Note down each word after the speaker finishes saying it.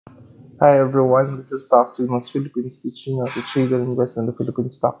Hi everyone, this is Stock Signals Philippines teaching how to trade and invest in the Philippine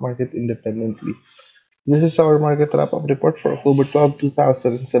stock market independently. This is our market wrap-up report for October 12,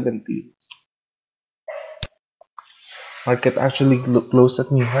 2017. Market actually closed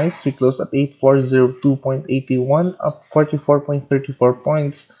at new highs. We closed at 8402.81, up 44.34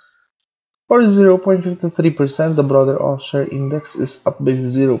 points, or 0.53%. The broader all-share index is up by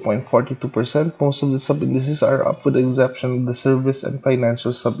 0.42%. Most of the sub-indices are up with the exception of the service and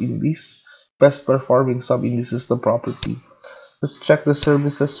financial sub-indices. Best performing sub-index is the property. Let's check the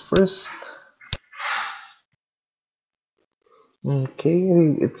services first.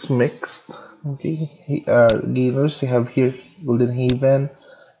 Okay, it's mixed. Okay, gainers we have here Golden Haven,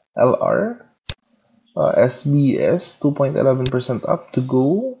 LR, SBS 2.11% up, to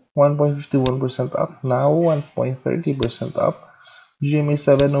go 1.51% up, now 1.30% up.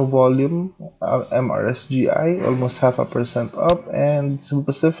 GMA7 no volume, MRSGI almost half a percent up, and Cebu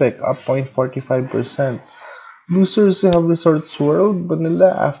Pacific up 0.45%. Losers we have Resorts World, Manila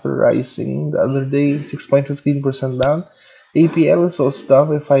after rising the other day 6.15% down. APL is also down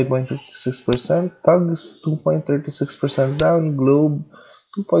by 5.56%. Tugs 2.36% down. Globe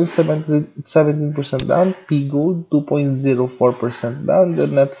 2.17% down. P Gold 2.04% down. The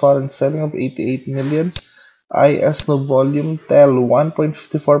net foreign selling of 88 million. IS no volume. TEL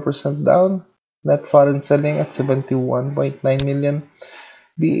 1.54% down. Net foreign selling at 71.9 million.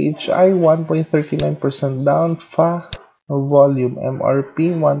 BHI 1.39% down, FA volume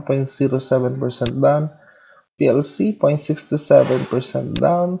MRP 1.07% down, PLC 0.67%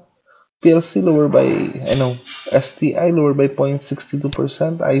 down, PLC lower by STI lower by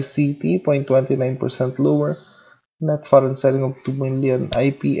 0.62%, ICT 0.29% lower, net foreign selling of 2 million,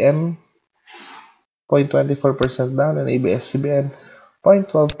 IPM 0.24% down, and ABS-CBN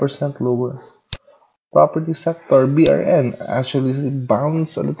 0.12% lower. Property sector, BRN actually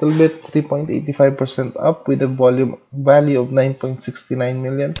bounced a little bit, 3.85% up with a volume value of 9.69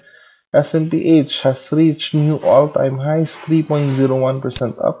 million. SMPH has reached new all-time highs,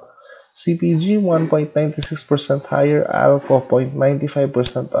 3.01% up. CPG 1.96% higher, ALCO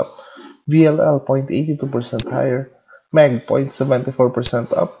 0.95% up, VLL 0.82% higher, MEG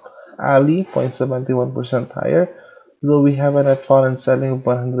 0.74% up, Ali 0.71% higher, though we have a net foreign selling of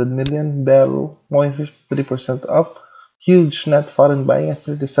 100 million, Bell 0.53% up, huge net foreign buying at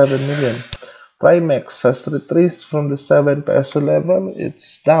 37 million. Primex has retraced from the 7 peso level.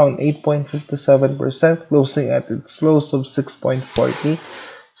 It's down 8.57%, closing at its lows of 6.40.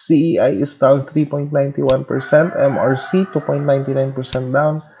 CEI is down 3.91%, MRC 2.99%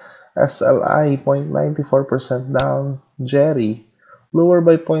 down, SLI 0.94% down, Jerry lower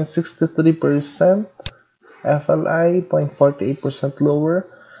by 0.63%, FLI 0.48% lower,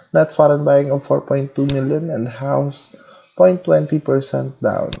 net foreign buying of 4.2 million, and House 0.20%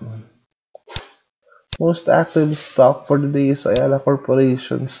 down. Most active stock for the day is Ayala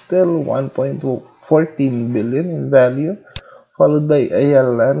Corporation, still 1.14 billion in value, followed by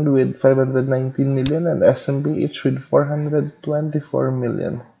Ayala Land with 519 million and SMPH with 424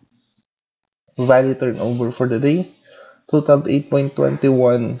 million. Value turnover for the day totaled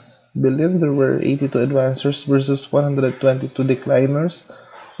 8.21 billion. There were 82 advancers versus 122 decliners,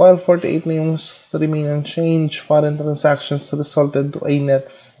 while 48 names remain unchanged. Foreign transactions resulted to a net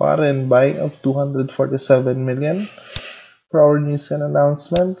foreign buying of 247 million. For our news and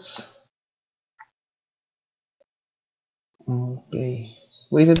announcements. Okay.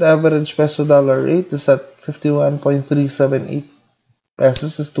 Weighted average peso dollar rate is at 51.378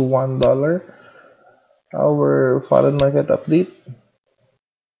 pesos is to $1. Our foreign market update.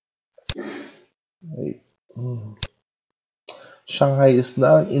 Wait. Shanghai is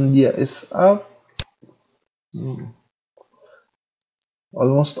down, India is up.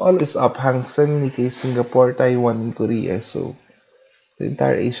 Almost all is up. Hang Seng, Nikkei, Singapore, Taiwan, and Korea. So the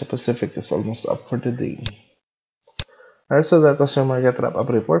entire Asia Pacific is almost up for the day. Alright, so that was your market wrap-up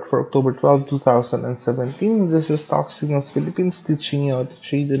report for October 12, 2017. This is Stock Signals Philippines teaching you how to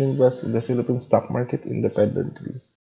trade and invest in the Philippine stock market independently.